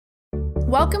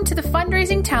Welcome to the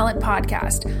Fundraising Talent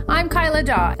Podcast. I'm Kyla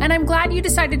Daw, and I'm glad you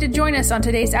decided to join us on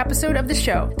today's episode of the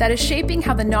show that is shaping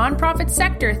how the nonprofit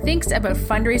sector thinks about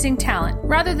fundraising talent.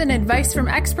 Rather than advice from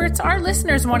experts, our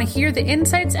listeners want to hear the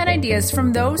insights and ideas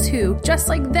from those who, just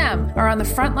like them, are on the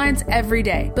front lines every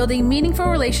day, building meaningful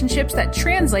relationships that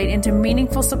translate into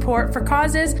meaningful support for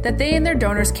causes that they and their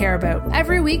donors care about.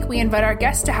 Every week, we invite our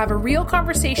guests to have a real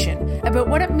conversation about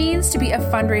what it means to be a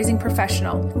fundraising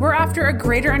professional. We're after a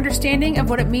greater understanding of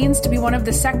what it means to be one of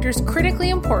the sector's critically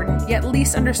important yet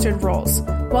least understood roles,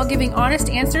 while giving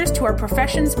honest answers to our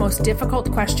profession's most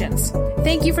difficult questions.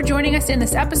 Thank you for joining us in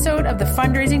this episode of the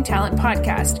Fundraising Talent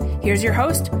Podcast. Here's your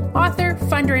host, author,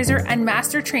 fundraiser, and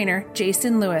master trainer,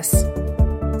 Jason Lewis.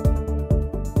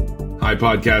 Hi,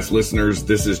 podcast listeners.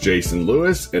 This is Jason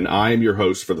Lewis, and I am your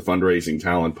host for the Fundraising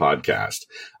Talent Podcast.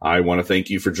 I want to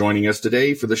thank you for joining us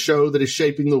today for the show that is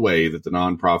shaping the way that the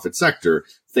nonprofit sector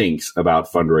thinks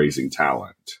about fundraising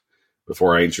talent.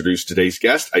 Before I introduce today's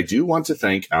guest, I do want to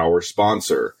thank our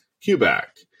sponsor, QBAC.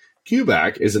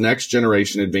 QBAC is a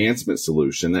next-generation advancement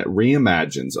solution that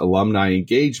reimagines alumni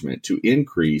engagement to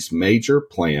increase major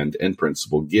planned and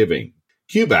principal giving.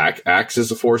 QBAC acts as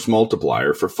a force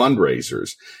multiplier for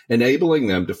fundraisers, enabling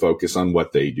them to focus on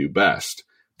what they do best,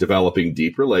 developing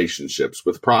deep relationships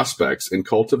with prospects and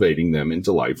cultivating them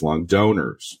into lifelong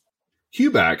donors.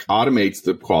 QBAC automates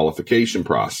the qualification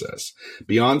process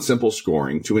beyond simple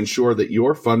scoring to ensure that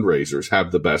your fundraisers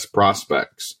have the best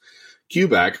prospects.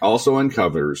 QBAC also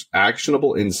uncovers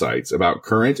actionable insights about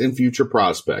current and future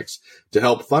prospects to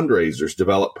help fundraisers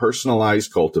develop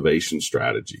personalized cultivation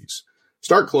strategies.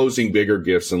 Start closing bigger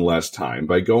gifts in less time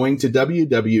by going to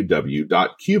www.qbac.com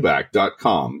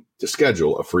to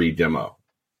schedule a free demo.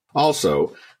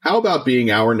 Also, how about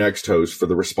being our next host for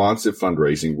the Responsive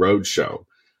Fundraising Roadshow?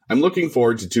 I'm looking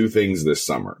forward to two things this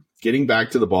summer, getting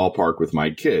back to the ballpark with my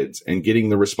kids and getting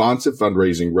the Responsive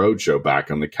Fundraising Roadshow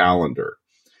back on the calendar.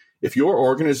 If your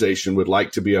organization would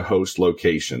like to be a host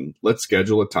location, let's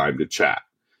schedule a time to chat.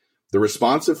 The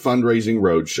Responsive Fundraising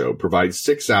Roadshow provides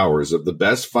 6 hours of the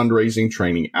best fundraising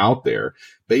training out there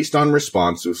based on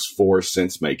Responsive's 4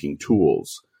 sense-making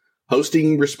tools.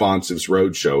 Hosting Responsive's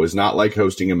Roadshow is not like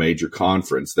hosting a major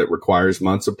conference that requires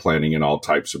months of planning and all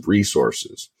types of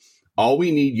resources. All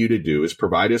we need you to do is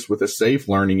provide us with a safe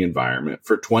learning environment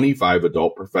for 25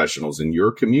 adult professionals in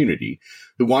your community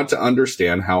who want to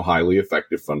understand how highly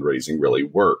effective fundraising really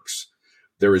works.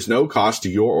 There is no cost to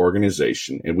your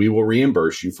organization, and we will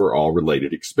reimburse you for all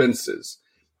related expenses.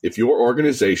 If your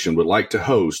organization would like to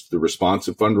host the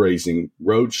Responsive Fundraising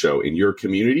Roadshow in your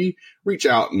community, reach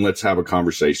out and let's have a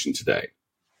conversation today.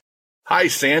 Hi,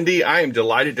 Sandy. I am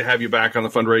delighted to have you back on the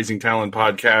Fundraising Talent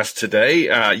Podcast today.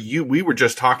 We were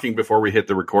just talking before we hit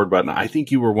the record button. I think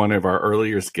you were one of our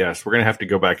earliest guests. We're going to have to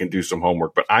go back and do some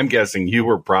homework, but I'm guessing you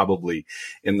were probably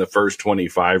in the first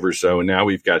 25 or so. And now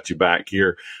we've got you back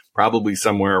here, probably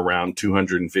somewhere around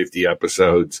 250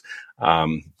 episodes.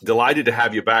 Delighted to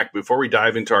have you back. Before we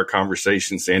dive into our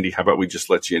conversation, Sandy, how about we just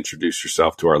let you introduce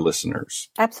yourself to our listeners?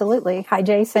 Absolutely. Hi,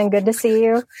 Jason. Good to see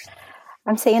you.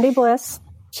 I'm Sandy Bliss,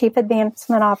 Chief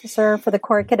Advancement Officer for the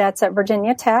Corps Cadets at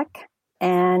Virginia Tech.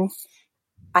 And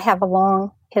I have a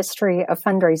long history of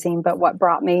fundraising, but what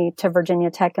brought me to Virginia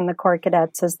Tech and the Corps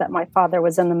Cadets is that my father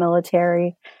was in the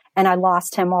military and I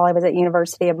lost him while I was at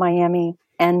University of Miami.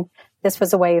 And this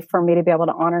was a way for me to be able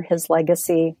to honor his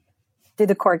legacy through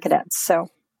the Corps Cadets.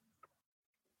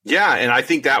 Yeah, and I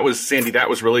think that was, Sandy, that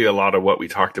was really a lot of what we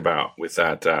talked about with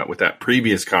that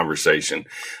previous conversation,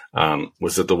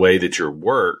 was that the way that your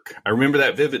work, I remember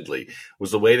that vividly, was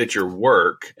the way that your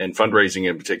work and fundraising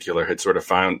in particular had sort of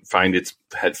found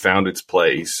its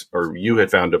place, or you had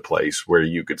found a place where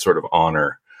you could sort of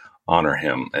honor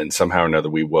him. And somehow or another,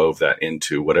 we wove that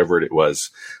into whatever it was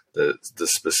the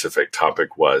specific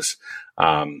topic was.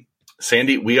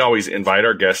 Sandy, we always invite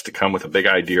our guests to come with a big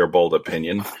idea or bold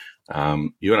opinion.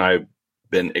 You and I have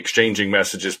been exchanging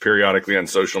messages periodically on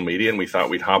social media, and we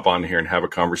thought we'd hop on here and have a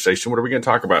conversation. What are we going to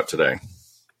talk about today?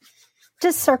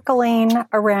 Just circling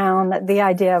around the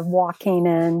idea of walking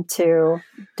into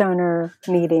donor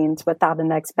meetings without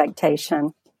an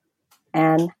expectation.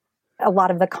 And a lot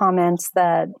of the comments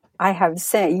that I have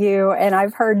sent you, and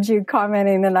I've heard you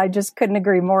commenting, and I just couldn't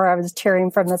agree more. I was cheering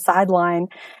from the sideline.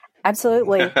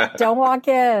 Absolutely. Don't walk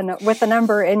in with a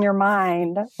number in your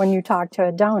mind when you talk to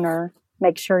a donor.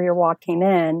 Make sure you're walking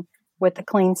in with a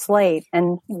clean slate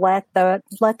and let that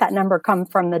number come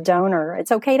from the donor.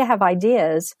 It's okay to have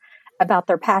ideas about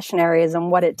their passion areas and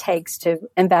what it takes to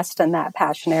invest in that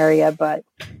passion area, but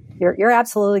you're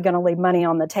absolutely going to leave money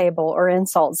on the table or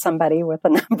insult somebody with a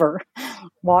number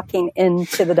walking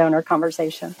into the donor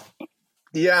conversation.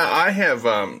 Yeah, I have.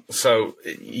 So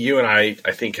you and I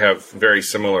think, have very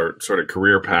similar sort of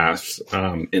career paths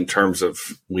in terms of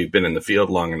we've been in the field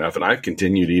long enough, and I've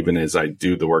continued even as I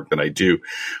do the work that I do,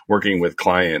 working with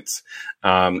clients.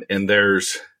 And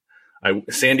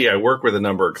Sandy, I work with a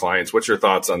number of clients. What's your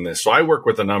thoughts on this? So I work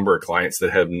with a number of clients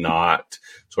that have not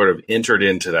sort of entered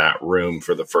into that room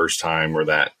for the first time, or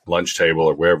that lunch table,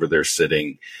 or wherever they're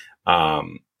sitting,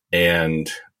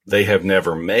 and they have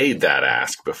never made that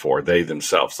ask before, they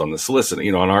themselves, on the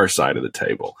soliciting, on our side of the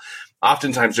table.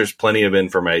 Oftentimes there's plenty of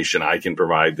information I can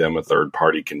provide them, a third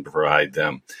party can provide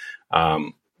them.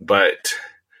 But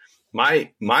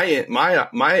my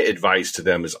advice to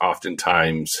them is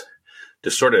oftentimes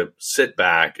to sort of sit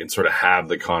back and sort of have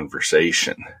the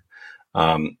conversation.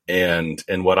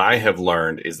 And what I have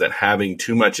learned is that having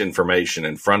too much information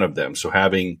in front of them, so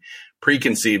having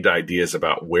preconceived ideas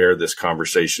about where this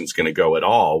conversation is going to go at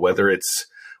all, whether it's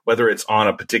on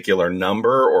a particular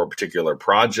number or a particular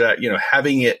project,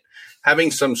 having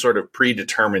some sort of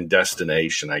predetermined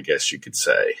destination, I guess you could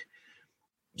say.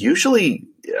 Usually,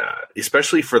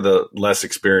 especially for the less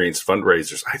experienced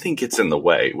fundraisers, I think it's in the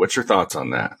way. What's your thoughts on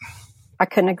that? I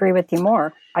couldn't agree with you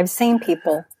more. I've seen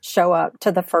people show up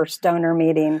to the first donor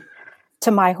meeting, to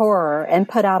my horror, and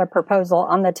put out a proposal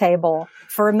on the table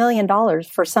for $1 million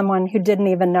for someone who didn't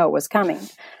even know it was coming.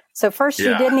 So first,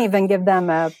 you didn't even give them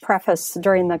a preface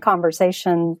during the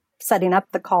conversation, setting up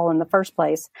the call in the first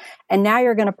place. And now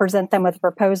you're going to present them with a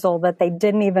proposal that they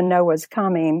didn't even know was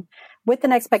coming, with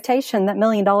an expectation that $1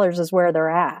 million is where they're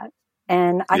at.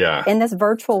 And in this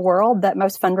virtual world that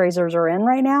most fundraisers are in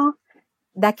right now,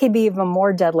 that could be even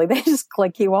more deadly. They just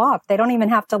click you off. They don't even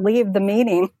have to leave the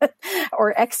meeting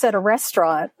or exit a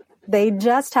restaurant. They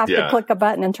just have to click a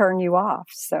button and turn you off.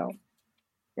 So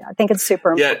I think it's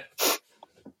super important.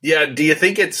 Yeah. Do you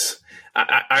think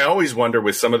I always wonder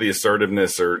with some of the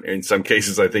assertiveness, or in some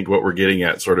cases, I think what we're getting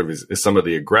at sort of is some of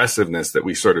the aggressiveness that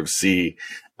we sort of see.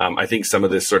 I think some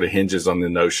of this sort of hinges on the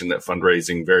notion that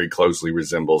fundraising very closely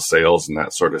resembles sales and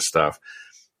that sort of stuff.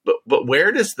 But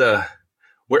where does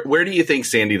where do you think,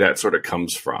 Sandy, that sort of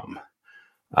comes from?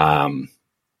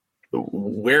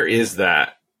 Where is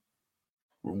that?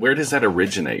 Where does that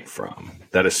originate from?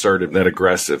 That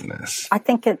aggressiveness? I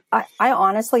think I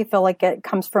honestly feel like it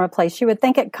comes from a place, you would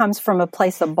think it comes from a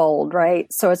place of bold, right?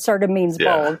 So assertive means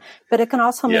bold, but it can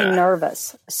also mean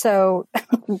nervous. So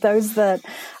those that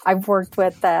I've worked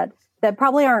with that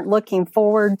probably aren't looking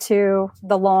forward to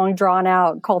the long drawn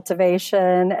out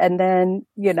cultivation, and then,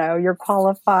 you're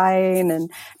qualifying and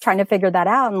trying to figure that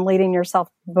out and leading yourself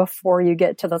before you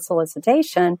get to the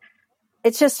solicitation.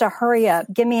 It's just a hurry up,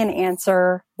 give me an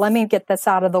answer. Let me get this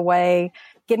out of the way.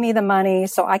 Give me the money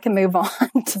so I can move on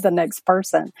to the next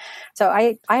person. So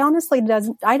I honestly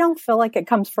I don't feel like it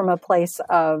comes from a place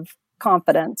of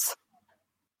confidence,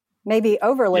 maybe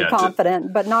overly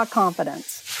confident, but not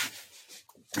confidence.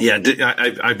 Yeah,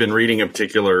 I've been reading a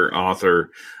particular author,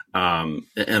 and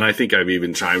I think I've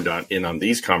even chimed in on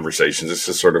these conversations. This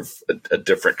is sort of a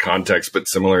different context, but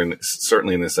similar,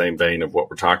 certainly in the same vein of what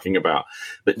we're talking about.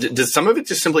 But does some of it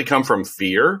just simply come from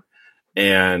fear,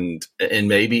 and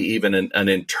maybe even an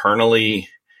internally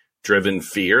driven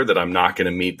fear that I'm not going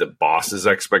to meet the boss's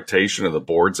expectation or the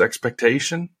board's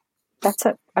expectation?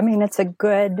 It's a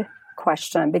good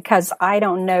question, because I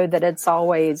don't know that it's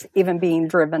always even being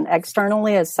driven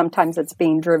externally, as sometimes it's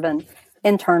being driven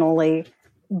internally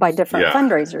by different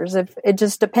fundraisers. It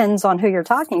just depends on who you're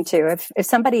talking to. If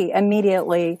somebody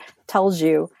immediately tells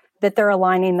you that they're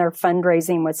aligning their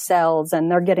fundraising with sales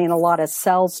and they're getting a lot of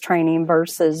sales training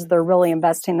versus they're really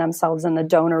investing themselves in the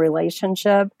donor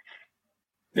relationship,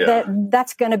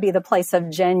 that's going to be the place of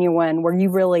genuine, where you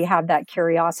really have that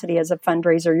curiosity as a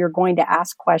fundraiser. You're going to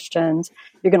ask questions.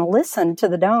 You're going to listen to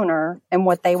the donor and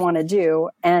what they want to do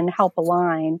and help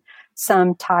align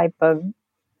some type of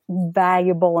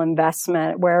valuable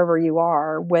investment wherever you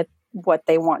are with what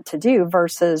they want to do,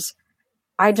 versus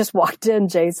I just walked in,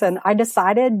 Jason. I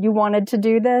decided you wanted to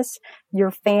do this.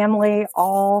 Your family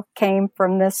all came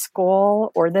from this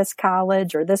school or this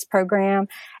college or this program,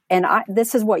 and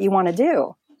this is what you want to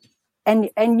do.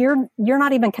 And you're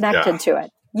not even connected to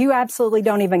it. You absolutely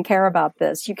don't even care about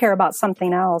this. You care about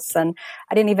something else. And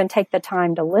I didn't even take the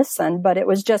time to listen, but it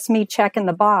was just me checking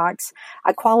the box.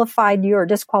 I qualified you or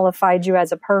disqualified you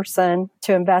as a person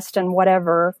to invest in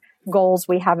whatever goals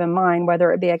we have in mind,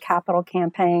 whether it be a capital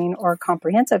campaign or a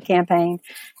comprehensive campaign.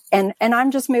 And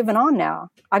I'm just moving on now.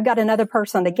 I've got another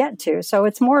person to get to. So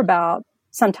it's more about,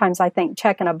 sometimes I think,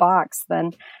 checking a box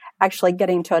than actually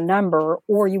getting to a number,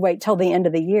 or you wait till the end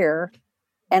of the year.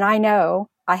 And I know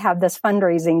I have this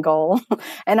fundraising goal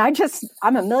and I'm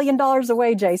 $1 million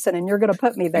away, Jason, and you're going to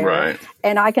put me there. Right.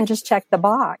 And I can just check the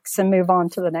box and move on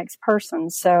to the next person.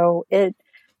 So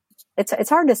it's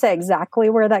hard to say exactly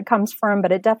where that comes from,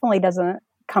 but it definitely doesn't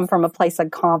come from a place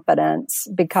of confidence,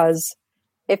 because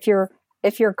if you're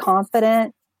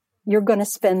confident, you're going to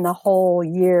spend the whole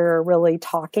year really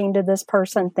talking to this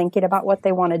person, thinking about what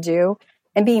they want to do,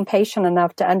 and being patient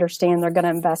enough to understand they're going to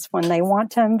invest when they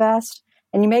want to invest.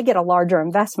 And you may get a larger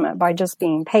investment by just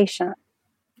being patient.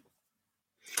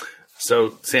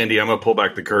 So, Sandy, I'm going to pull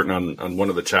back the curtain on one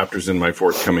of the chapters in my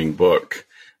forthcoming book.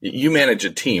 You manage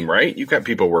a team, right? You've got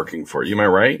people working for you. Am I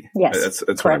right? Yes.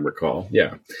 That's what I recall.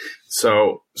 Yeah.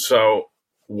 So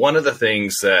one of the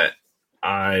things that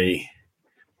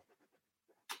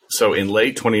So in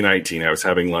late 2019, I was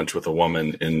having lunch with a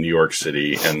woman in New York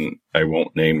City, and I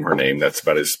won't name her name. That's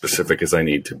about as specific as I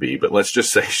need to be. But let's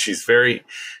just say she's very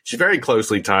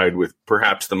closely tied with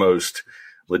perhaps the most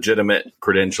legitimate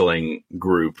credentialing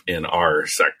group in our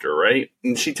sector, right?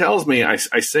 And she tells me, I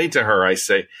say to her,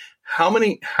 how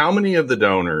many of the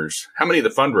donors, how many of the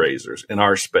fundraisers in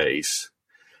our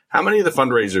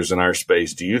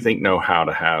space do you think know how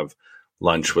to have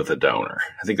lunch with a donor?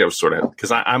 I think that was sort of,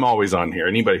 because I'm always on here.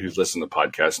 Anybody who's listened to the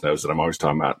podcast knows that I'm always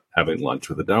talking about having lunch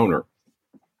with a donor.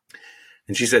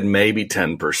 And she said, maybe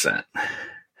 10%.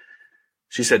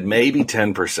 She said, maybe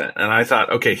 10%. And I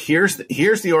thought, okay, here's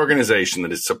the organization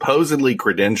that is supposedly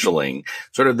credentialing,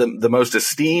 sort of the most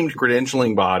esteemed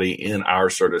credentialing body in our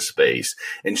sort of space.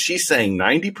 And she's saying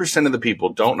 90% of the people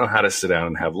don't know how to sit down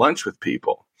and have lunch with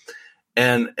people.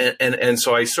 And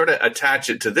so I sort of attach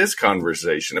it to this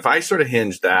conversation. If I sort of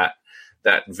hinge that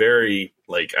very,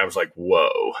 like, I was like,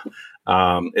 whoa.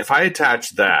 If I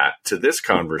attach that to this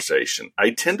conversation, I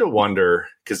tend to wonder,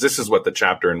 because this is what the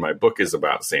chapter in my book is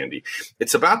about, Sandy.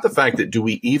 It's about the fact that, do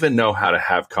we even know how to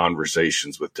have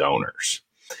conversations with donors?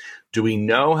 Do we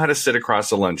know how to sit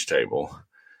across a lunch table?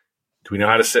 Do we know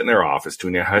how to sit in their office? Do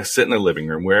we know how to sit in their living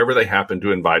room, wherever they happen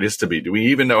to invite us to be? Do we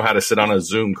even know how to sit on a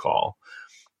Zoom call?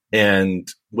 And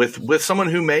with someone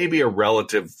who may be a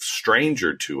relative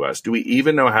stranger to us, do we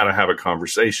even know how to have a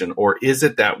conversation? Or is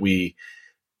it that we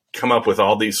come up with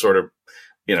all these sort of,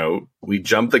 we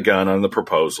jump the gun on the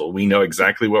proposal. We know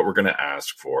exactly what we're going to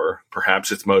ask for. Perhaps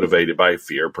it's motivated by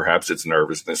fear. Perhaps it's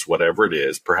nervousness, whatever it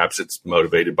is. Perhaps it's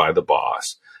motivated by the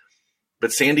boss.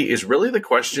 But Sandy, is really the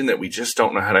question that we just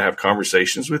don't know how to have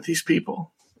conversations with these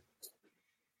people?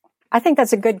 I think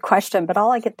that's a good question, but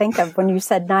all I could think of when you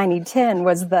said 90-10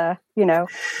 was the,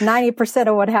 90%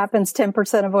 of what happens,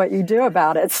 10% of what you do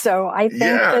about it. So I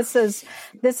think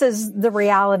this is the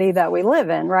reality that we live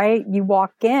in, right? You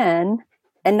walk in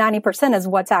and 90% is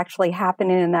what's actually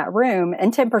happening in that room,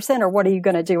 and 10% are what are you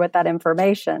going to do with that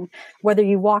information? Whether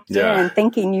you walked in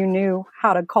thinking you knew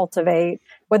how to cultivate,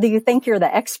 whether you think you're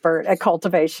the expert at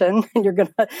cultivation and you're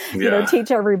going to,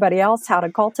 teach everybody else how to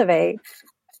cultivate.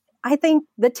 I think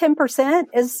the 10%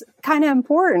 is kind of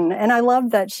important. And I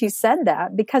love that she said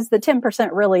that, because the 10%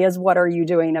 really is, what are you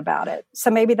doing about it?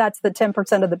 So maybe that's the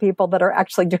 10% of the people that are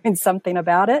actually doing something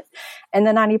about it, and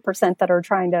the 90% that are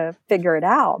trying to figure it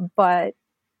out. But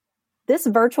this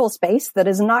virtual space that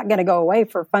is not going to go away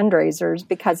for fundraisers,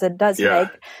 because it does make,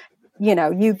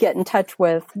 you get in touch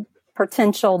with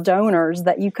potential donors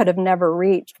that you could have never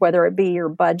reached, whether it be your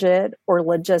budget or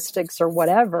logistics or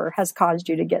whatever has caused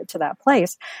you to get to that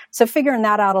place. So figuring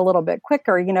that out a little bit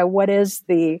quicker, what is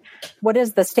the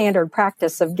standard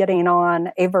practice of getting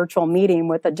on a virtual meeting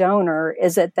with a donor?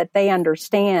 Is it that they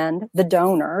understand the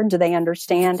donor? Do they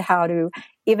understand how to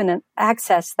even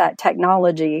access that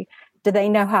technology? Do they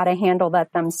know how to handle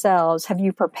that themselves? Have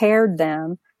you prepared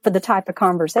them for the type of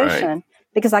conversation? Right.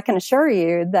 Because I can assure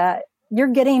you that you're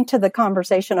getting to the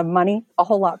conversation of money a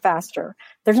whole lot faster.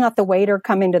 There's not the waiter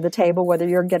coming to the table, whether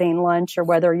you're getting lunch or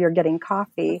whether you're getting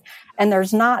coffee. And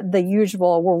there's not the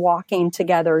usual, we're walking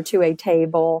together to a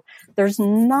table. There's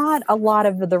not a lot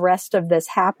of the rest of this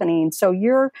happening. So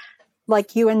you're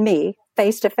like you and me,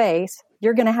 face to face,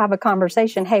 you're going to have a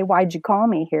conversation. Hey, why'd you call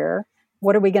me here?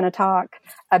 What are we going to talk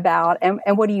about? And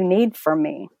what do you need from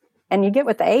me? And you get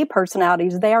with the A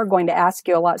personalities, they are going to ask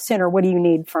you a lot sooner, what do you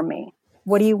need from me?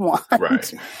 What do you want?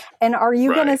 Right. And are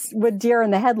you going to, with deer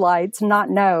in the headlights, not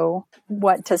know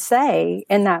what to say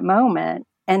in that moment,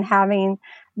 and having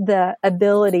the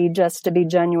ability just to be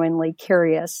genuinely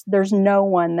curious? There's no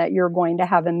one that you're going to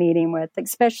have a meeting with,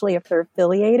 especially if they're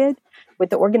affiliated with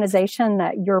the organization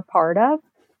that you're part of.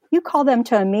 You call them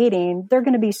to a meeting, they're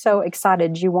going to be so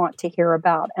excited you want to hear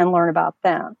about and learn about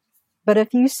them. But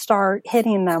if you start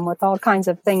hitting them with all kinds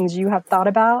of things you have thought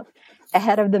about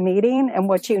ahead of the meeting and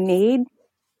what you need,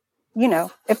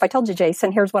 if I told you,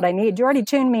 Jason, here's what I need, you already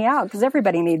tuned me out because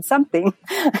everybody needs something.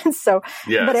 So,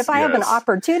 yes, but if I have an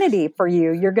opportunity for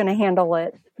you, you're going to handle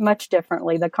it much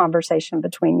differently, the conversation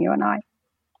between you and I.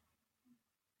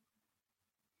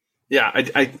 Yeah, I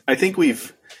think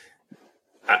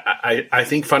I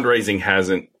think fundraising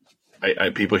hasn't,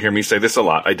 people hear me say this a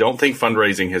lot. I don't think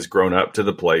fundraising has grown up to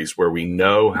the place where we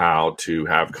know how to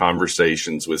have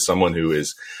conversations with someone who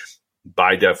is,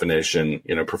 by definition,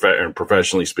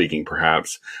 professionally speaking,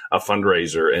 perhaps a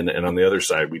fundraiser. And on the other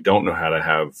side, we don't know how to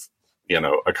have,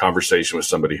 a conversation with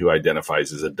somebody who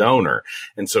identifies as a donor.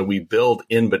 And so we build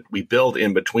in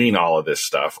between all of this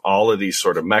stuff, all of these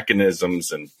sort of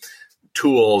mechanisms and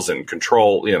tools and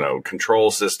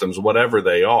control systems, whatever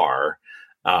they are,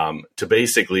 to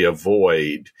basically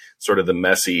avoid sort of the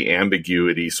messy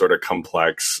ambiguity, sort of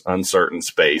complex, uncertain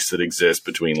space that exists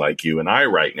between like you and I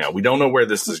right now. We don't know where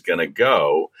this is going to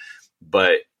go,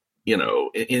 but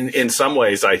in some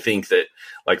ways, I think that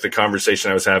like the conversation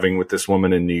I was having with this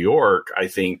woman in New York, I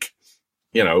think,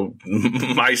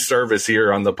 my service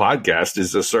here on the podcast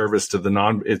is a service to the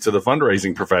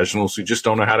fundraising professionals who just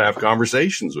don't know how to have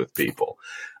conversations with people.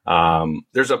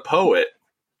 There's a poet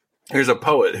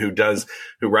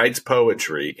who writes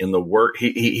poetry in the work.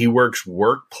 He works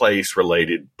workplace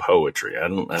related poetry. I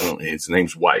don't, his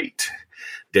name's White.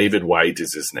 David White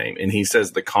is his name. And he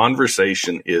says the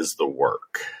conversation is the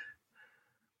work.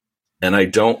 And I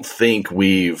don't think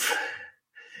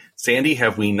Sandy,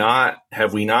 have we not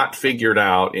figured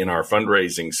out in our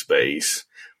fundraising space,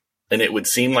 and it would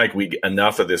seem like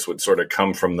enough of this would sort of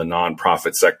come from the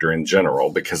nonprofit sector in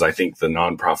general, because I think the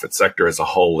nonprofit sector as a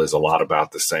whole is a lot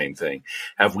about the same thing.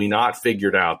 Have we not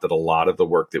figured out that a lot of the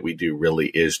work that we do really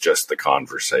is just the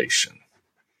conversation?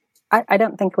 I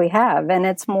don't think we have. And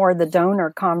it's more the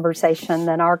donor conversation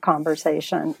than our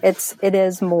conversation. It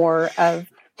is more of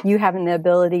you having the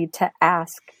ability to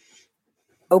ask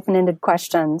open-ended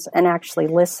questions and actually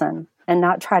listen and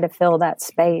not try to fill that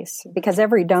space, because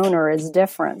every donor is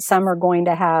different. Some are going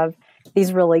to have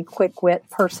these really quick-wit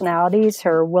personalities who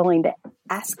are willing to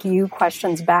ask you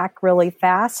questions back really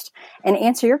fast and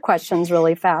answer your questions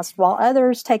really fast, while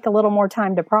others take a little more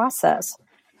time to process.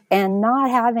 And not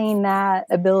having that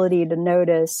ability to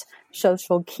notice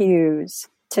social cues,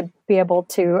 to be able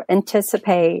to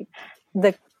anticipate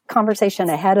the conversation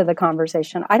ahead of the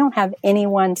conversation. I don't have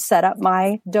anyone set up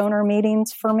my donor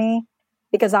meetings for me,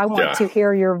 because I want to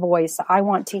hear your voice. I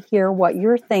want to hear what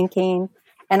you're thinking,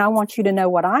 and I want you to know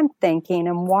what I'm thinking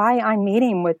and why I'm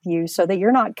meeting with you, so that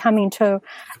you're not coming to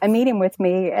a meeting with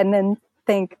me and then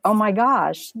think, oh my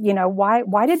gosh,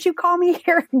 why did you call me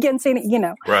here again?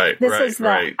 Right.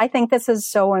 I think this is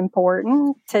so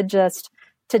important to just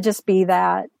be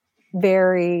that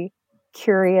very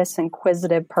curious,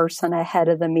 inquisitive person ahead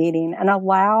of the meeting, and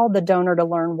allow the donor to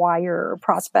learn why you're a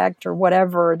prospect or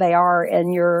whatever they are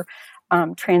in your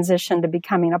transition to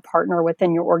becoming a partner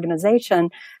within your organization,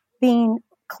 being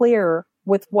clear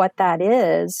with what that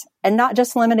is, and not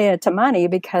just limiting it to money,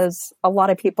 because a lot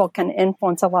of people can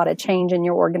influence a lot of change in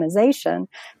your organization.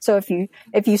 So if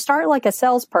you start like a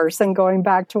salesperson, going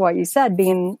back to what you said,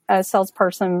 being a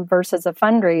salesperson versus a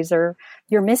fundraiser,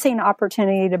 you're missing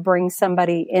opportunity to bring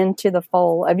somebody into the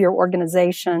fold of your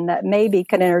organization that maybe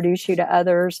could introduce you to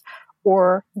others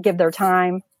or give their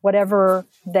time, whatever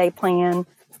they plan,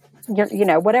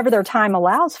 whatever their time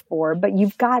allows for. But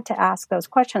you've got to ask those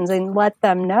questions and let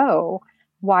them know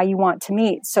why you want to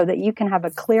meet, so that you can have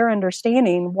a clear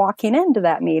understanding walking into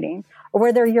that meeting. Or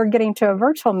whether you're getting to a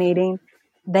virtual meeting,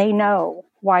 they know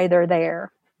why they're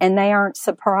there, and they aren't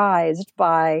surprised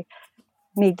by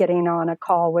me getting on a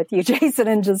call with you, Jason,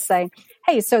 and just saying,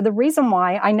 hey, so the reason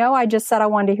why I know I just said I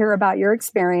wanted to hear about your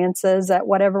experiences at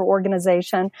whatever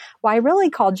organization, why I really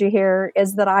called you here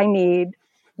is that I need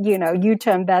you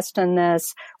to invest in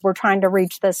this. We're trying to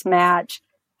reach this match.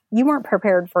 You weren't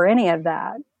prepared for any of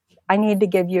that. I need to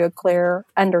give you a clear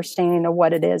understanding of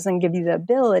what it is and give you the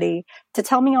ability to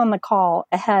tell me on the call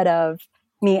ahead of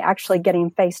me actually getting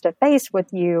face to face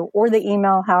with you, or the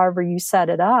email, however you set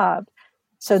it up,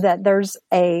 so that there's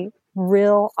a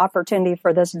real opportunity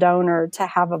for this donor to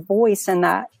have a voice in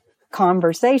that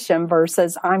conversation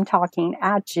versus I'm talking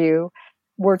at you.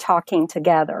 We're talking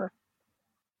together.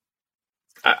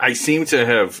 I seem to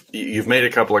have, you've made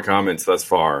a couple of comments thus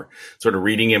far, sort of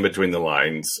reading in between the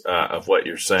lines of what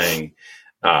you're saying.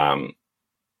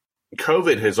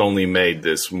 COVID has only made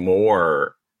this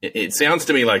more, it sounds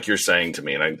to me like you're saying to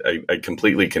me, and I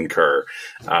completely concur.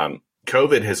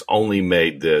 COVID has only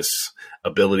made this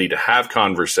ability to have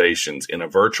conversations in a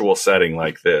virtual setting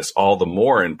like this all the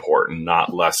more important,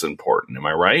 not less important. Am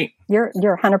I right? You're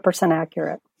 100%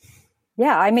 accurate.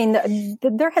 Yeah. I mean,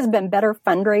 there has been better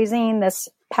fundraising this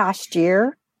past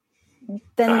year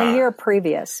than the year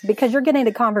previous because you're getting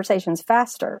to conversations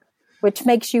faster, which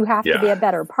makes you have to be a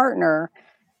better partner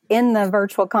in the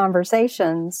virtual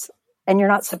conversations, and you're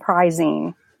not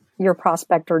surprising your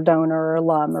prospect or donor or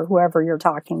alum or whoever you're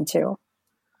talking to.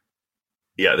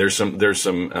 Yeah, there's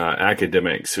some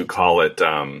academics who call it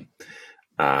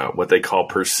what they call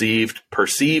perceived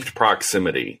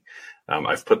proximity.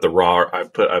 I've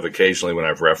occasionally, when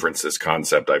I've referenced this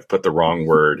concept, I've put the wrong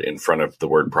word in front of the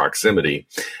word proximity.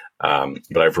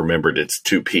 But I've remembered it's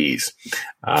 2 P's.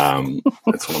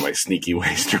 That's one of my sneaky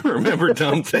ways to remember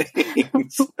dumb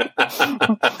things.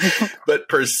 But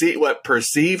what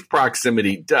perceived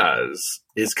proximity does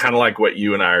is kind of like what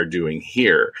you and I are doing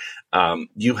here.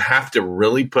 You have to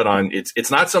really put on,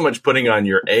 it's not so much putting on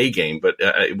your A game, but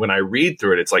when I read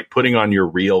through it, it's like putting on your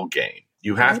real game.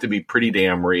 You have to be pretty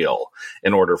damn real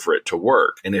in order for it to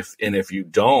work. And if you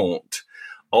don't,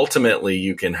 ultimately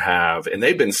you can have, and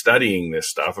they've been studying this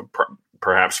stuff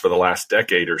perhaps for the last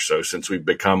decade or so, since we've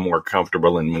become more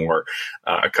comfortable and more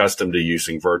accustomed to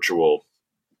using virtual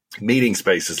meeting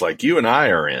spaces like you and I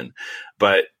are in.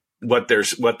 But what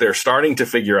they're starting to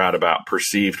figure out about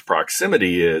perceived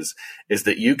proximity is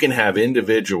that you can have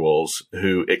individuals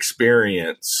who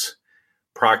experience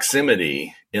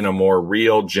proximity in a more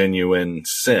real, genuine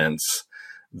sense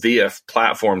via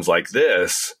platforms like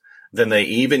this than they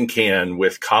even can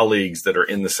with colleagues that are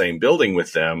in the same building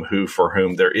with them, for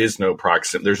whom there is no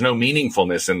there's no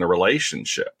meaningfulness in the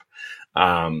relationship.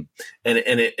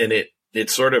 It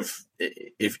sort of,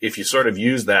 if you sort of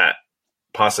use that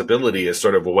possibility as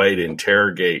sort of a way to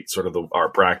interrogate sort of our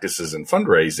practices in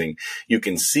fundraising, you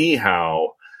can see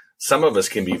how some of us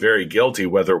can be very guilty,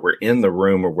 whether we're in the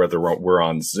room or whether we're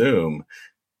on Zoom,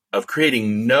 of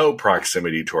creating no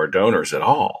proximity to our donors at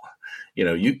all. You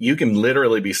know, you can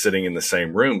literally be sitting in the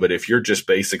same room, but if you're just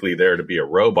basically there to be a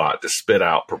robot to spit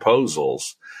out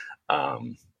proposals,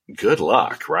 good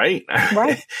luck, right?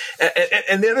 Right.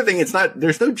 and the other thing,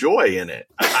 there's no joy in it.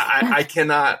 I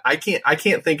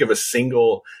can't think of a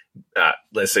single,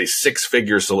 let's say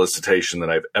 6-figure solicitation that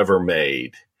I've ever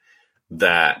made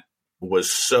that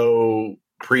was so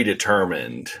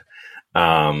predetermined,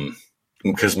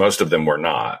 because most of them were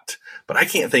not. But I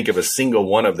can't think of a single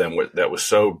one of them that was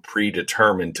so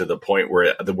predetermined to the point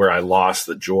where I lost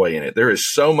the joy in it. There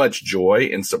is so much joy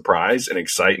and surprise and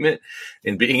excitement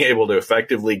in being able to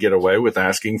effectively get away with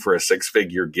asking for a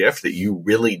 6-figure gift that you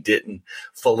really didn't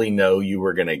fully know you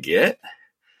were going to get,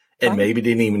 and maybe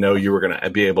didn't even know you were going to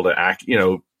be able to act,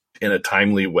 in a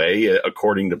timely way,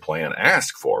 according to plan,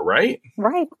 ask for, right?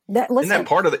 Right. Isn't that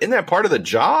part of the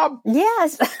job?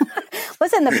 Yes.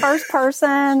 Listen, the first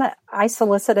person I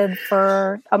solicited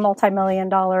for a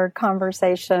multi-million-dollar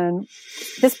conversation,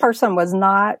 this person was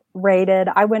not rated.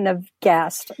 I wouldn't have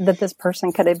guessed that this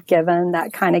person could have given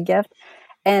that kind of gift.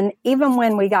 And even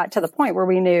when we got to the point where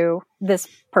we knew this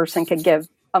person could give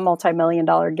a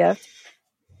multi-million-dollar gift,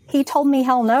 he told me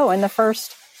hell no in the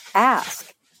first ask.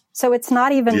 So it's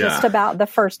not even just about the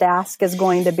first ask is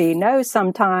going to be no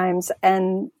sometimes.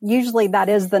 And usually that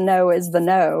is the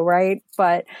no, right?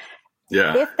 But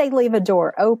if they leave a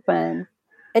door open,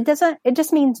 it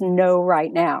just means no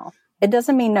right now. It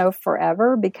doesn't mean no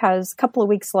forever, because a couple of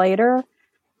weeks later,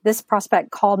 this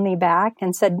prospect called me back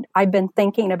and said, I've been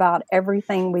thinking about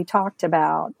everything we talked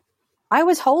about. I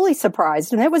was wholly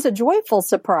surprised, and it was a joyful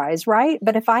surprise, right?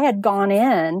 But if I had gone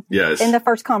in the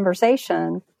first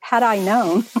conversation, had I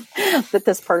known that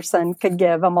this person could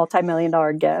give a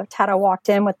multi-million-dollar gift, had I walked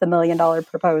in with the $1 million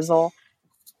proposal,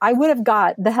 I would have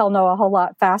got the hell no a whole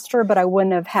lot faster, but I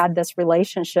wouldn't have had this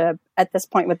relationship at this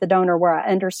point with the donor where I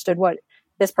understood what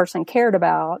this person cared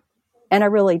about. And I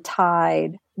really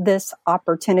tied this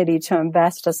opportunity to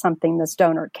invest to something this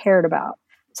donor cared about.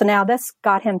 So now this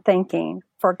got him thinking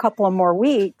for a couple of more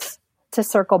weeks to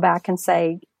circle back and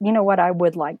say, you know what, I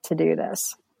would like to do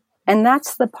this. And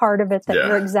that's the part of it that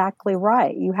you're exactly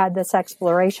right. You had this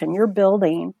exploration. You're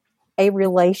building a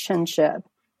relationship.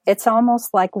 It's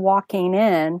almost like walking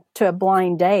in to a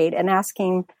blind date and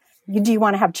asking, do you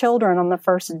want to have children on the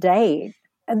first date?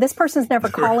 And this person's never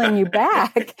calling you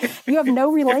back. You have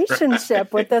no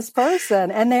relationship with this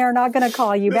person, and they are not going to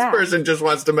call you back. This person just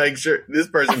wants to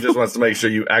make sure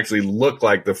you actually look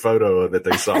like the photo that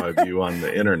they saw of you on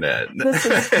the internet. This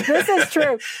is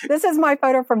true. This is my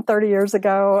photo from 30 years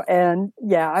ago, and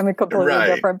I'm a completely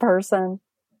different person.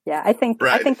 Yeah, I think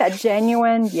that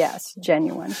genuine. Is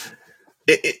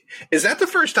that the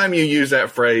first time you use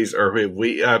that phrase, or have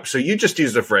we? So you just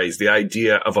used the phrase, the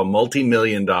idea of a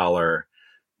multi-million-dollar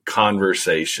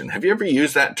conversation. Have you ever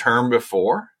used that term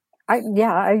before?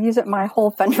 I use it my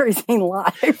whole fundraising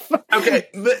life. Okay,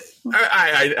 but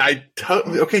I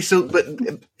totally okay. So, but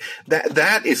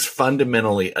that is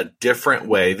fundamentally a different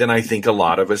way than I think a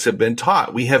lot of us have been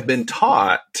taught. We have been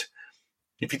taught.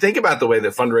 If you think about the way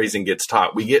that fundraising gets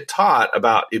taught, we get taught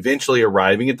about eventually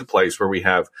arriving at the place where we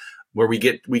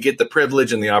get the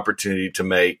privilege and the opportunity to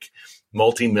make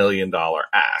multi-million-dollar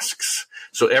asks.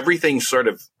 So everything sort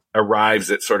of arrives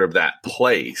at sort of that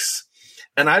place.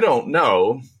 And I don't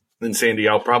know, and Sandy,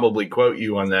 I'll probably quote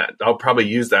you on that. I'll probably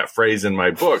use that phrase in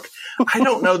my book. I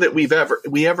don't know that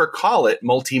we ever call it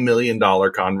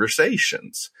multi-million-dollar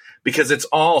conversations, because it's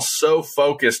all so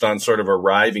focused on sort of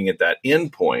arriving at that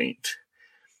endpoint.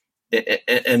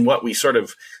 And what we sort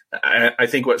of, I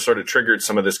think what sort of triggered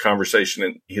some of this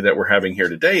conversation that we're having here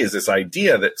today is this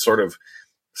idea that sort of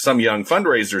some young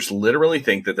fundraisers literally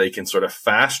think that they can sort of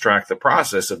fast track the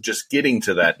process of just getting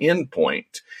to that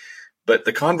endpoint. But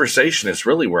the conversation is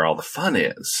really where all the fun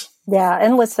is. Yeah.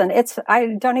 And listen,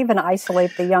 I don't even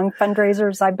isolate the young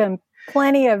fundraisers. I've been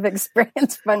plenty of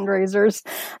experienced fundraisers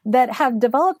that have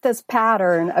developed this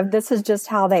pattern of this is just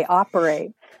how they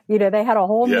operate. They had a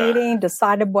whole meeting,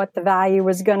 decided what the value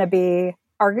was going to be,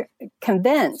 are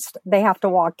convinced they have to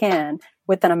walk in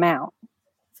with an amount.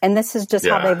 And this is just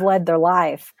how they've led their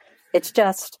life. It's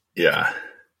just,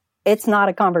 it's not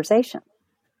a conversation,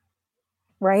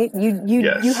 right?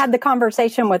 You had the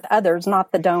conversation with others,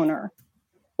 not the donor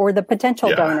or the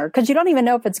potential donor, because you don't even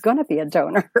know if it's going to be a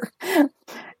donor.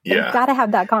 You've got to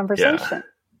have that conversation.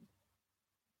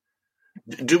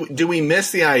 Do we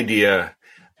miss the idea?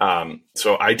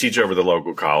 So I teach over the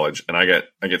local college, and I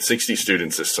get 60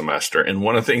 students this semester. And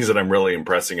one of the things that I'm really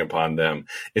impressing upon them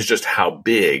is just how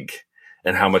big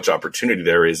and how much opportunity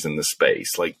there is in the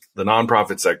space. Like, the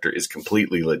nonprofit sector is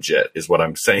completely legit, is what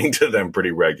I'm saying to them pretty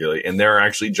regularly. And there are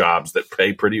actually jobs that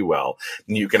pay pretty well,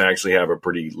 and you can actually have a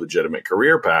pretty legitimate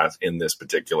career path in this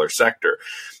particular sector.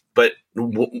 But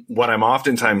what I'm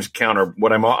oftentimes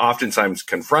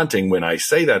confronting when I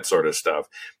say that sort of stuff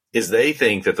is they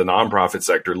think that the nonprofit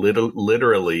sector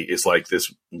literally is like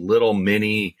this little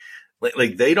mini,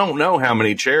 like they don't know how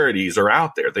many charities are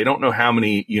out there. They don't know how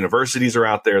many universities are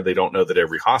out there. They don't know that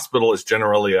every hospital is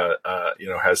generally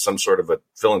has some sort of a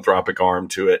philanthropic arm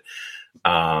to it.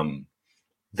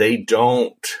 They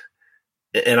don't.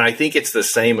 And I think it's the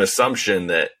same assumption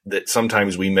that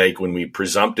sometimes we make when we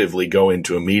presumptively go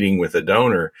into a meeting with a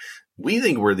donor. We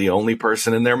think we're the only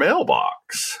person in their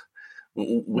mailbox.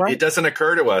 Right. It doesn't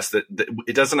occur to us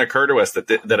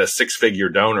that a six-figure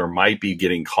donor might be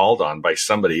getting called on by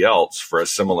somebody else for a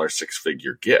similar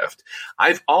six-figure gift.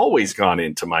 I've always gone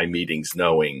into my meetings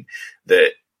knowing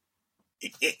that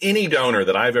any donor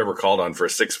that I've ever called on for a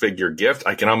six-figure gift,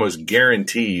 I can almost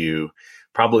guarantee you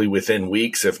probably within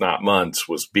weeks, if not months,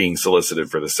 was being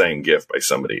solicited for the same gift by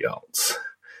somebody else.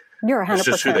 You're 100% It's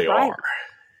just who they right. are.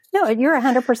 No, you're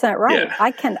 100% right. Yeah.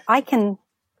 I can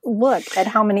look at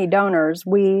how many donors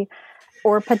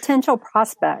or potential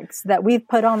prospects that we've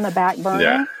put on the back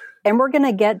burner, and we're going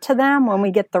to get to them when we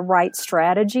get the right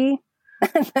strategy.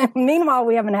 Meanwhile,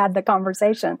 we haven't had the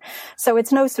conversation. So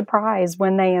it's no surprise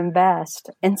when they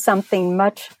invest in something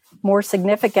much more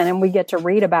significant and we get to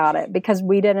read about it because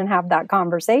we didn't have that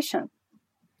conversation.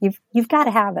 You've got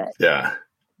to have it. Yeah.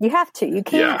 You have to. You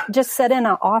can't just sit in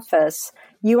an office,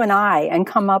 you and I, and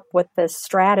come up with this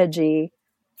strategy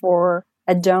for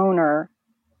a donor,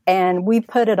 and we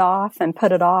put it off, and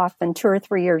 2 or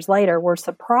 3 years later, we're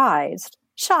surprised,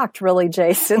 shocked really,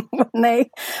 Jason,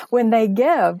 when they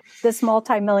give this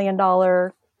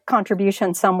multi-million-dollar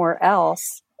contribution somewhere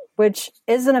else, which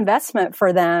is an investment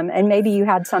for them. And maybe you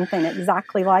had something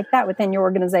exactly like that within your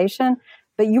organization,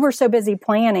 but you were so busy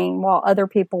planning while other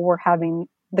people were having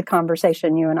the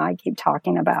conversation you and I keep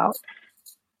talking about.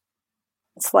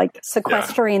 It's like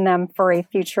sequestering them for a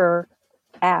future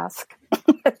ask.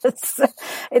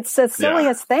 It's the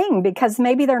silliest thing, because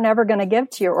maybe they're never going to give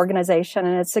to your organization,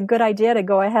 and it's a good idea to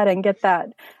go ahead and get that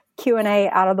Q&A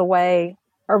out of the way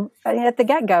or at the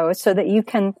get-go so that you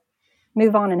can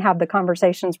move on and have the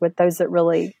conversations with those that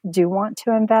really do want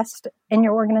to invest in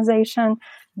your organization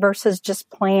versus just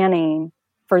planning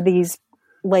for these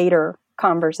later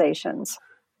conversations.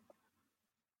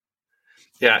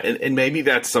 Yeah, and maybe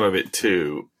that's some of it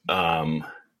too. When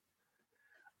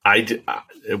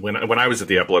I was at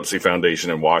the Epilepsy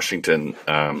Foundation in Washington,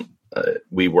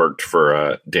 we worked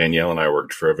for Danielle and I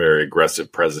worked for a very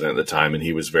aggressive president at the time, and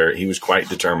he was quite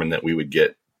determined that we would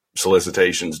get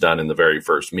solicitations done in the very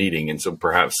first meeting. And so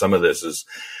perhaps some of this is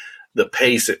the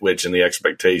pace at which and the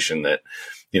expectation that,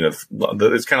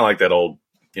 it's kind of like that old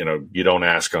you don't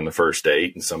ask on the first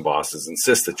date, and some bosses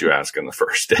insist that you ask on the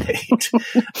first date.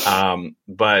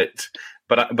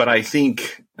 But I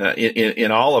think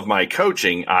in all of my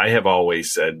coaching, I have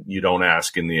always said you don't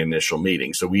ask in the initial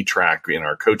meeting. So we track in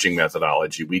our coaching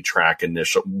methodology, we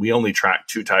only track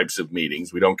two types of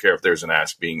meetings. We don't care if there's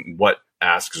what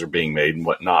asks are being made and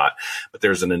what not, but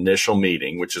there's an initial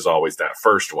meeting, which is always that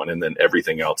first one. And then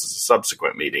everything else is a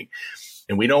subsequent meeting.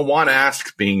 And we don't want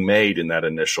asks being made in that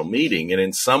initial meeting. And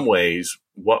in some ways,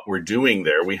 what we're doing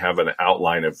there, we have an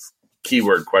outline of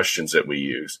keyword questions that we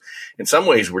use. In some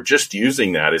ways, we're just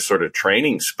using that as sort of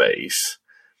training space,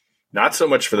 not so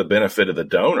much for the benefit of the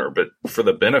donor, but for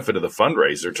the benefit of the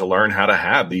fundraiser to learn how to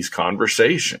have these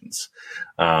conversations.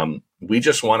 We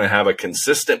just want to have a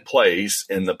consistent place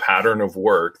in the pattern of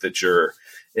work that you're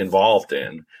involved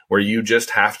in, where you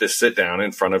just have to sit down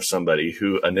in front of somebody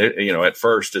who, at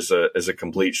first is a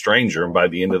complete stranger. And by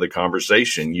the end of the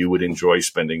conversation, you would enjoy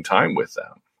spending time with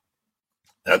them.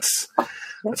 That's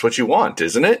what you want,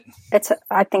 isn't it?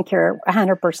 I think you're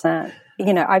 100%.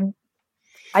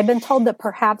 I've been told that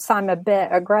perhaps I'm a bit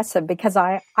aggressive because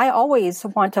I always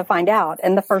want to find out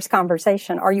in the first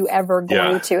conversation, are you ever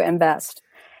going to invest?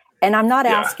 And I'm not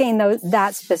asking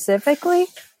that specifically.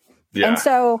 Yeah. And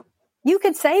so you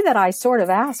could say that I sort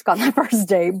of ask on the first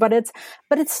date, but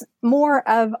it's more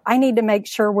of, I need to make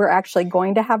sure we're actually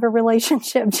going to have a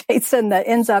relationship, Jason, that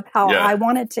ends up how I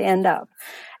want it to end up.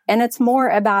 And it's more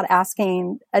about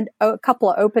asking a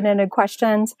couple of open-ended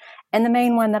questions. And the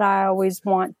main one that I always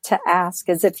want to ask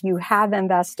is, if you have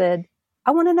invested,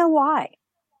 I want to know why.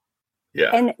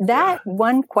 Yeah. And that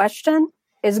one question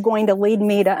is going to lead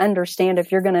me to understand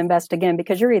if you're going to invest again,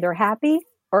 because you're either happy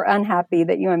or unhappy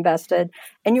that you invested,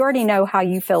 and you already know how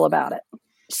you feel about it.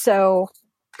 So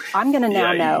I'm going to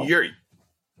now know.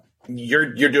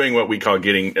 You're doing what we call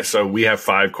getting. So we have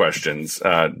 5 questions.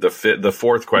 The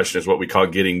fourth question is what we call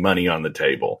getting money on the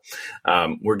table.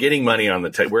 We're getting money on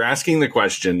the table. We're asking the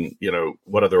question,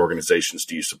 what other organizations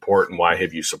do you support, and why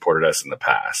have you supported us in the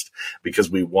past?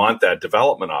 Because we want that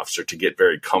development officer to get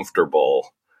very comfortable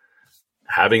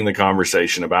having the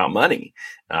conversation about money.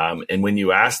 And when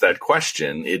you ask that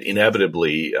question, it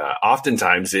inevitably,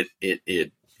 oftentimes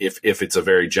if it's a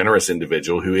very generous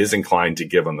individual who is inclined to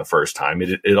give on the first time,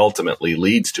 it ultimately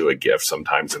leads to a gift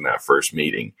sometimes in that first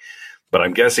meeting. But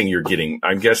I'm guessing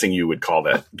you would call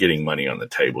that getting money on the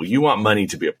table. You want money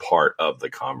to be a part of the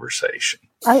conversation.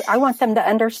 I want them to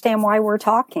understand why we're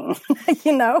talking,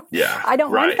 Yeah. I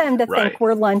don't want them to think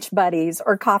we're lunch buddies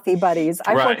or coffee buddies.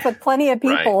 I've worked with plenty of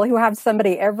people who have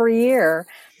somebody every year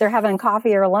they're having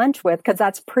coffee or lunch with, because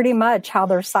that's pretty much how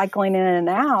they're cycling in and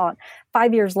out.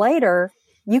 5 years later,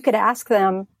 you could ask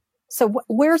them, so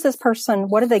where's this person?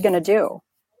 What are they going to do?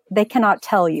 They cannot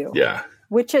tell you. Yeah.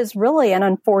 Which is really an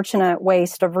unfortunate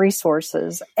waste of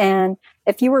resources. And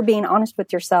if you were being honest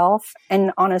with yourself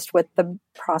and honest with the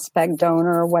prospect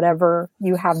donor or whatever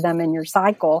you have them in your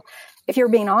cycle, if you're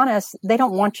being honest, they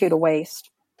don't want you to waste.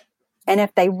 And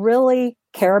if they really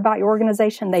care about your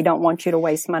organization, they don't want you to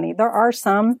waste money. There are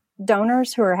some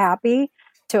donors who are happy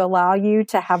to allow you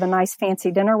to have a nice fancy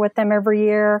dinner with them every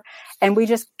year. And we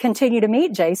just continue to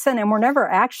meet, Jason, and we're never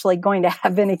actually going to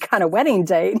have any kind of wedding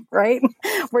date, right?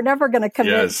 We're never going to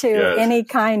commit to any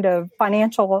kind of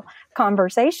financial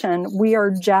conversation. We are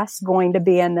just going to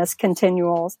be in this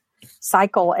continual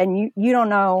cycle. And you don't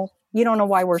know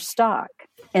why we're stuck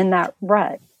in that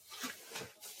rut.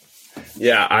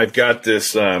 Yeah, I've got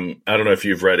this, I don't know if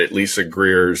you've read it, Lisa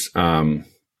Greer's,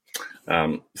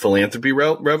 philanthropy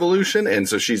revolution. And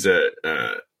so she's a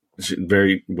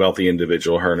very wealthy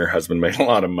individual. Her and her husband made a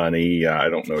lot of money. I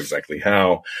don't know exactly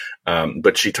how.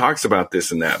 But she talks about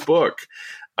this in that book,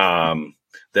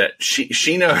 that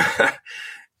she knows,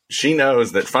 she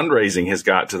knows that fundraising has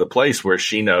got to the place where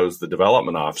she knows the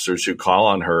development officers who call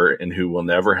on her and who will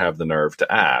never have the nerve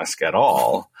to ask at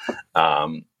all.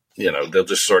 They'll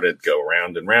just sort of go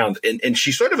round and round. And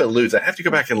she sort of alludes, I have to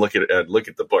go back and look at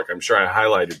the book. I'm sure I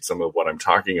highlighted some of what I'm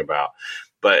talking about,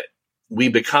 but we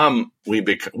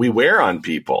wear on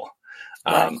people.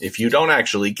 If you don't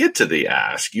actually get to the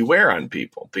ask, you wear on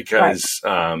people because,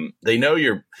 they know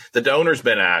the donor's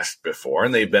been asked before,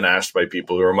 and they've been asked by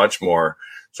people who are much more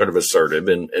sort of assertive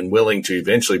and willing to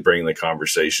eventually bring the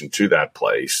conversation to that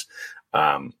place.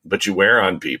 But you wear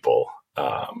on people.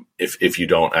 If you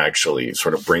don't actually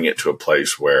sort of bring it to a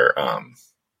place where,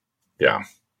 Well,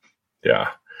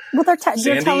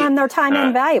 you're telling them their time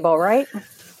invaluable, right?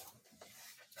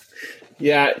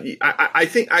 Yeah, I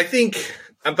think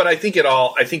it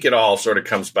all sort of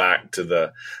comes back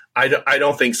to I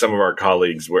don't think some of our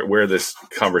colleagues where this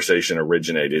conversation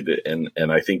originated,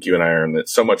 and I think you and I are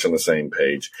so much on the same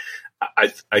page.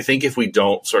 I think if we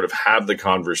don't sort of have the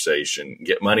conversation,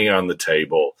 get money on the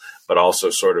table, but also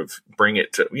sort of bring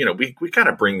it to, we kind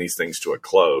of bring these things to a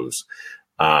close.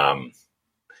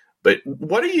 But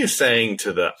what are you saying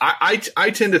to I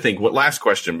tend to think, last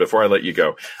question before I let you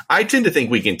go, I tend to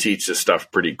think we can teach this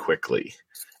stuff pretty quickly.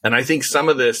 And I think some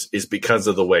of this is because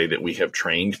of the way that we have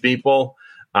trained people.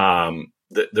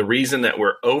 The reason that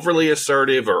we're overly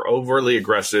assertive or overly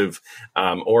aggressive,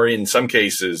 or in some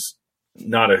cases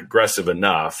not aggressive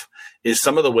enough, is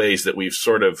some of the ways that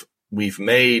we've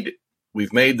made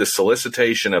the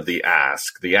solicitation of the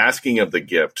asking of the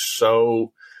gift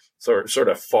so sort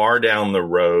of far down the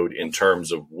road in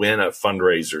terms of when a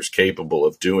fundraiser is capable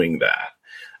of doing that.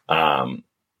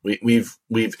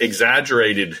 We've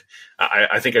exaggerated.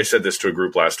 I think I said this to a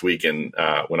group last week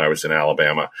when I was in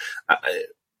Alabama.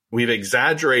 We've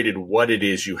exaggerated what it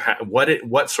is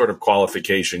what sort of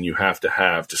qualification you have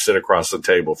to sit across the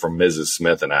table from Mrs.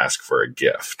 Smith and ask for a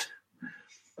gift.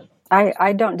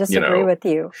 I don't disagree with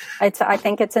you. I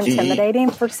think it's intimidating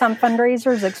for some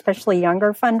fundraisers, especially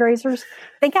younger fundraisers.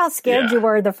 Think how scared you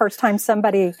were the first time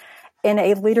somebody in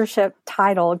a leadership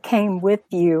title came with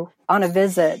you on a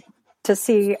visit to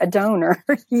see a donor.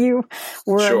 You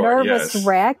were a nervous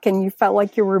wreck, and you felt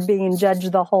like you were being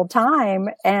judged the whole time.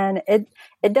 And it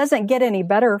doesn't get any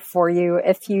better for you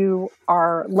if you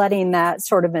are letting that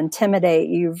sort of intimidate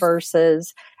you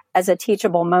versus as a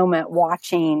teachable moment,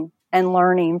 watching and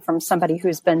learning from somebody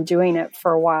who's been doing it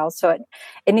for a while. So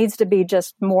it needs to be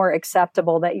just more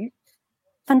acceptable that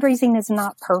fundraising is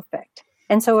not perfect.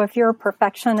 And so if you're a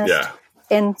perfectionist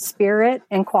in spirit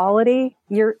and quality,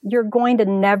 you're going to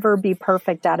never be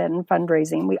perfect at it in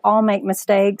fundraising. We all make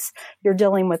mistakes. You're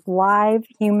dealing with live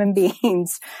human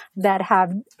beings that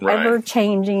have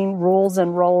ever-changing rules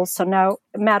and roles. So no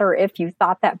matter if you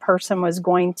thought that person was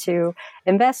going to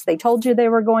invest, they told you they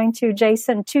were going to,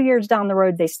 Jason, 2 years down the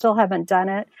road, they still haven't done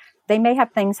it. They may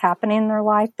have things happening in their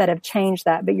life that have changed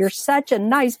that, but you're such a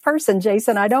nice person,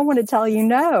 Jason. I don't want to tell you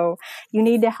no. You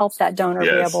need to help that donor be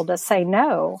able to say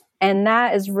no. And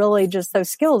that is really just those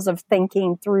skills of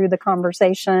thinking through the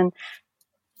conversation.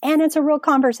 And it's a real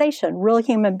conversation, real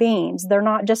human beings. They're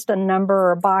not just a number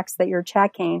or a box that you're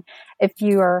checking. If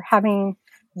you are having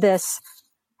this,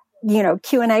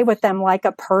 Q&A with them like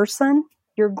a person,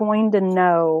 you're going to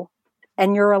know,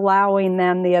 and you're allowing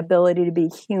them the ability to be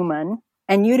human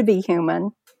and you to be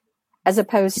human, as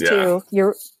opposed to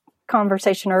your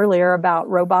conversation earlier about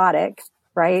robotic,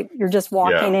 right? You're just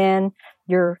walking in.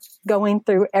 You're going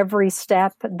through every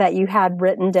step that you had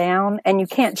written down, and you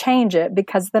can't change it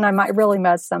because then I might really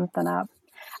mess something up.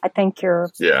 I think you're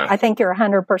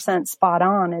 100% spot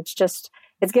on. It's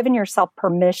giving yourself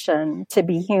permission to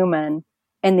be human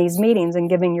in these meetings and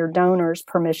giving your donors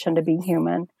permission to be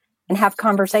human and have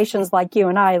conversations like you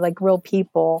and I, like real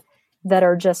people that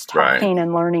are just talking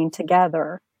and learning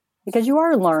together. Because you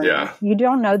are learning. Yeah. You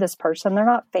don't know this person. They're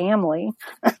not family,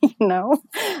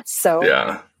 So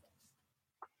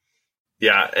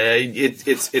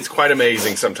it's quite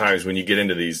amazing sometimes when you get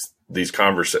into these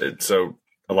conversations. So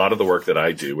a lot of the work that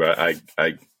I do, I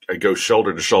go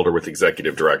shoulder to shoulder with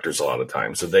executive directors a lot of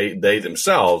times. So they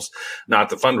themselves,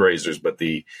 not the fundraisers, but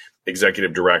the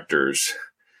executive directors,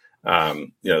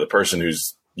 the person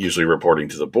who's usually reporting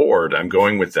to the board, I'm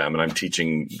going with them and I'm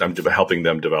helping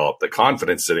them develop the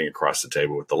confidence sitting across the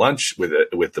table with the lunch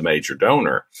with the major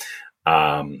donor.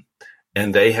 And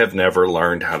they have never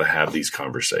learned how to have these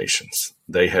conversations.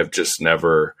 They have just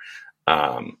never,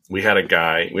 we had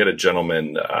a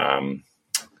gentleman, was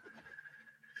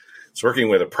working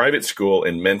with a private school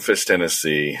in Memphis,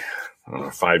 Tennessee,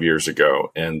 5 years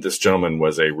ago. And this gentleman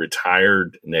was a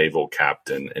retired naval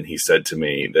captain. And he said to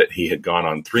me that he had gone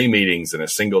on 3 meetings in a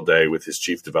single day with his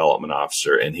chief development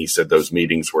officer. And he said those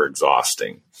meetings were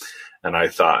exhausting. And I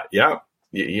thought,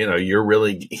 you're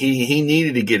really, he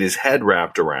needed to get his head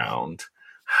wrapped around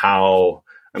how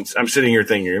I'm sitting here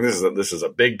thinking, this is a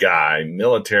big guy,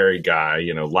 military guy,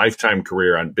 lifetime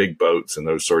career on big boats and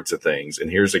those sorts of things.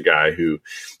 And here's a guy who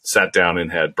sat down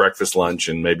and had breakfast, lunch,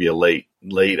 and maybe a late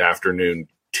afternoon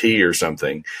tea or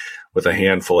something with a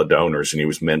handful of donors. And he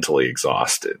was mentally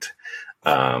exhausted.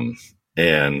 And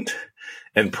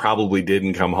probably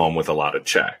didn't come home with a lot of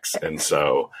checks. And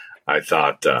so I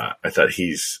thought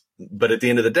but at the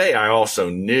end of the day, I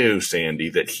also knew, Sandy,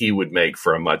 that he would make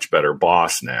for a much better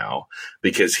boss now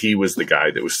because he was the guy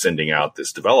that was sending out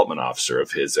this development officer of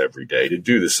his every day to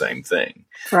do the same thing.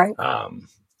 Right.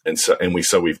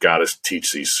 We've got to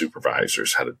teach these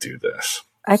supervisors how to do this.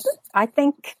 I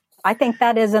think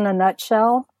that is in a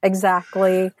nutshell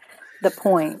exactly the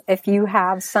point. If you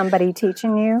have somebody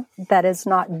teaching you that is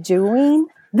not doing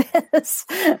this.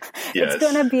 Yes. It's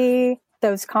going to be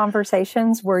those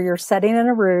conversations where you're sitting in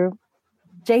a room.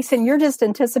 Jason, you're just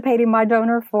anticipating my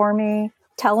donor for me,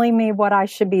 telling me what I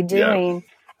should be doing. Yeah.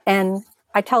 And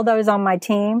I tell those on my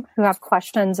team who have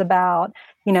questions about,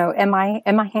 am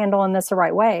I handling this the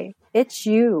right way? It's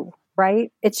you,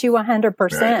 right? It's you 100%.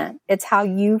 Right. It's how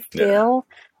you feel,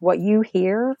 what you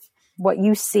hear, what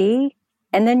you see,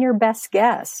 and then your best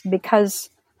guess, because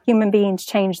human beings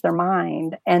change their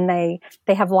mind and they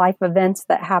have life events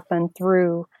that happen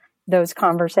through those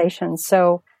conversations.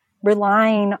 So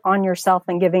relying on yourself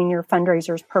and giving your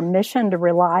fundraisers permission to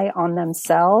rely on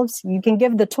themselves. You can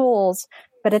give the tools,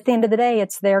 but at the end of the day,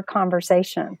 it's their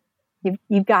conversation.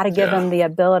 You've got to give them the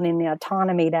ability and the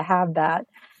autonomy to have that.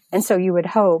 And so you would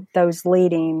hope those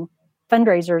leading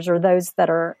fundraisers or those that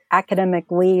are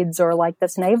academic leads or like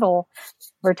this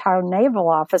retired naval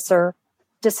officer,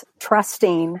 just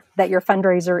trusting that your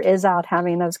fundraiser is out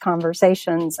having those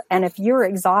conversations. And if you're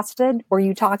exhausted, were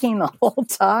you talking the whole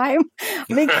time?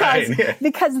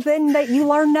 Because then you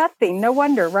learn nothing. No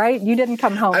wonder, right? You didn't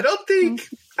come home. I don't think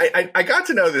I got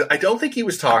to know that. I don't think he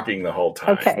was talking the whole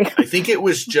time. Okay. I think it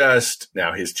was just,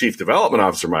 now his chief development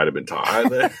officer might have been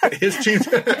talking. I'm trying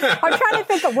to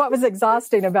think of what was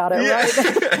exhausting about it, right?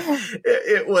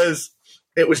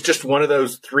 It was just one of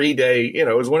those 3-day,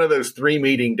 it was one of those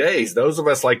 3-meeting days. Those of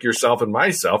us like yourself and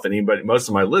myself and most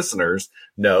of my listeners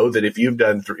know that if you've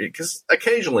done 3, because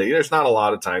occasionally there's not a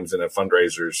lot of times in a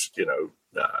fundraiser's,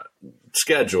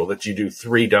 schedule that you do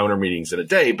 3 donor meetings in a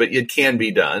day, but it can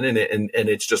be done and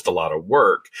it's just a lot of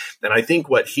work. And I think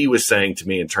what he was saying to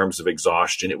me in terms of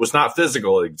exhaustion, it was not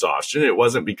physical exhaustion. It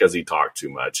wasn't because he talked too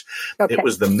much. Okay. It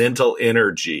was the mental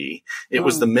energy. It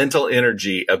was the mental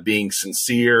energy of being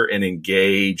sincere and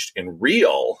engaged and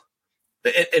real.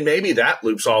 And maybe that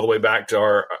loops all the way back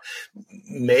to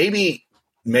maybe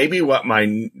what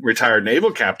my retired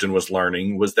naval captain was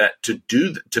learning was that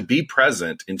to be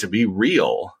present and to be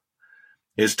real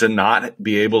is to not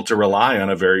be able to rely on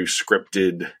a very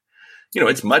scripted,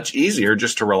 it's much easier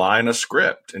just to rely on a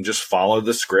script and just follow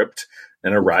the script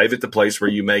and arrive at the place where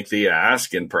you make the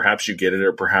ask and perhaps you get it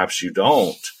or perhaps you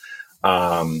don't.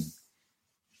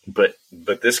 But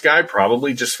this guy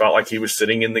probably just felt like he was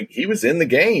he was in the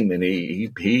game and he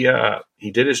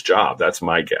did his job. That's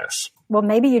my guess. Well,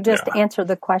 maybe you just answered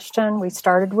the question we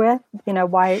started with.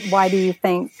 Why do you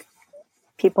think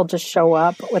people just show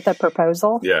up with a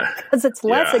proposal? Yeah. Because it's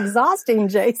less exhausting,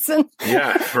 Jason.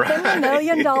 Yeah, right. than $1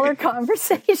 million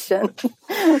conversation.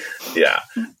 Yeah.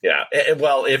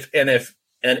 Well,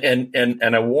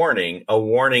 And a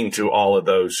warning to all of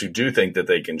those who do think that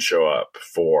they can show up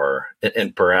for,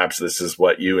 and perhaps this is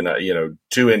what you and I,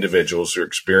 2 individuals who are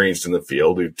experienced in the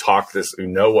field, who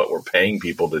know what we're paying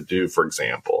people to do, for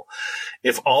example.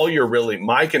 If all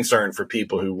my concern for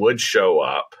people who would show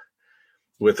up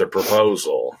with a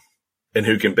proposal and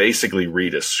who can basically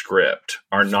read a script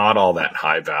are not all that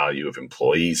high value of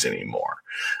employees anymore.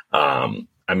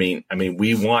 I mean,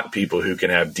 we want people who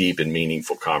can have deep and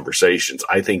meaningful conversations.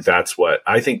 I think that's what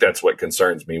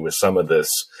concerns me with some of this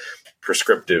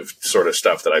prescriptive sort of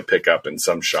stuff that I pick up in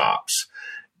some shops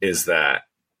is that,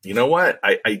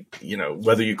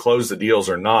 whether you close the deals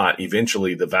or not,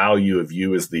 eventually the value of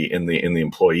you as in the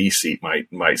employee seat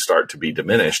might start to be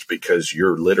diminished because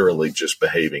you're literally just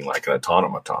behaving like an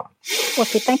automaton. Well,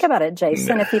 if you think about it,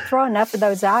 Jason, if you throw enough of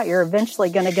those out, you're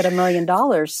eventually going to get $1 million.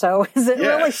 So is it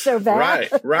really so bad?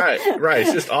 Right.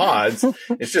 It's just odds.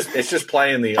 It's just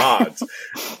playing the odds.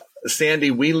 Sandy,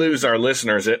 we lose our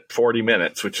listeners at 40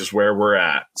 minutes, which is where we're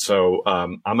at. So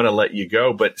I'm going to let you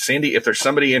go. But Sandy, if there's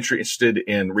somebody interested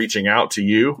in reaching out to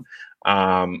you,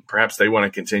 perhaps they want to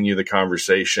continue the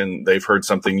conversation. They've heard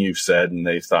something you've said and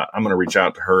they thought, I'm going to reach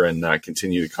out to her and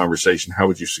continue the conversation. How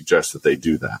would you suggest that they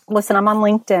do that? Listen, I'm on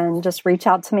LinkedIn. Just reach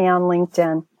out to me on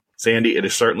LinkedIn. Sandy, it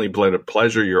has certainly been a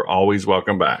pleasure. You're always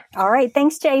welcome back. All right.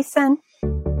 Thanks, Jason.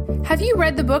 Have you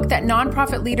read the book that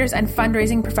nonprofit leaders and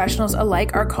fundraising professionals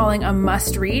alike are calling a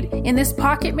must-read? In this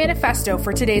pocket manifesto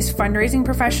for today's fundraising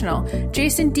professional,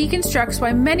 Jason deconstructs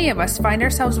why many of us find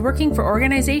ourselves working for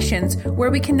organizations where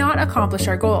we cannot accomplish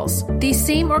our goals. These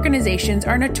same organizations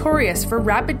are notorious for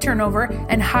rapid turnover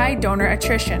and high donor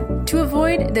attrition. To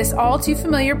avoid this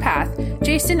all-too-familiar path,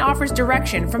 Jason offers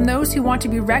direction from those who want to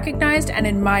be recognized and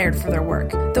admired for their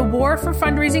work. The war for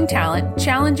fundraising talent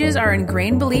challenges our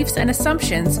ingrained beliefs and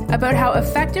assumptions about how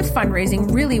effective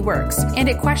fundraising really works, and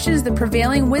it questions the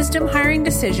prevailing wisdom hiring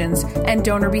decisions and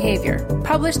donor behavior.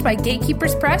 Published by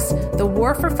Gatekeepers Press, The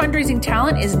War for Fundraising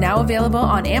Talent is now available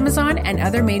on Amazon and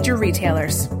other major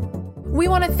retailers. We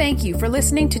want to thank you for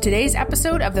listening to today's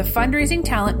episode of the Fundraising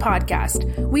Talent Podcast.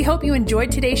 We hope you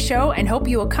enjoyed today's show and hope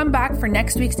you will come back for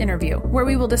next week's interview, where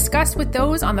we will discuss with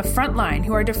those on the front line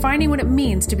who are defining what it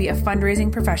means to be a fundraising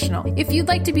professional. If you'd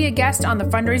like to be a guest on the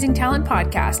Fundraising Talent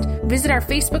Podcast, visit our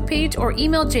Facebook page or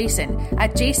email Jason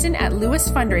at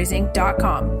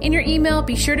jason@lewisfundraising.com. In your email,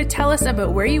 be sure to tell us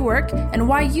about where you work and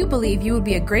why you believe you would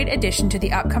be a great addition to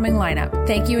the upcoming lineup.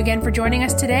 Thank you again for joining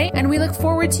us today, and we look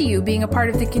forward to you being a part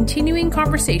of the continuing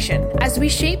conversation as we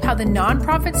shape how the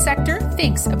nonprofit sector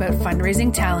thinks about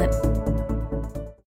fundraising talent.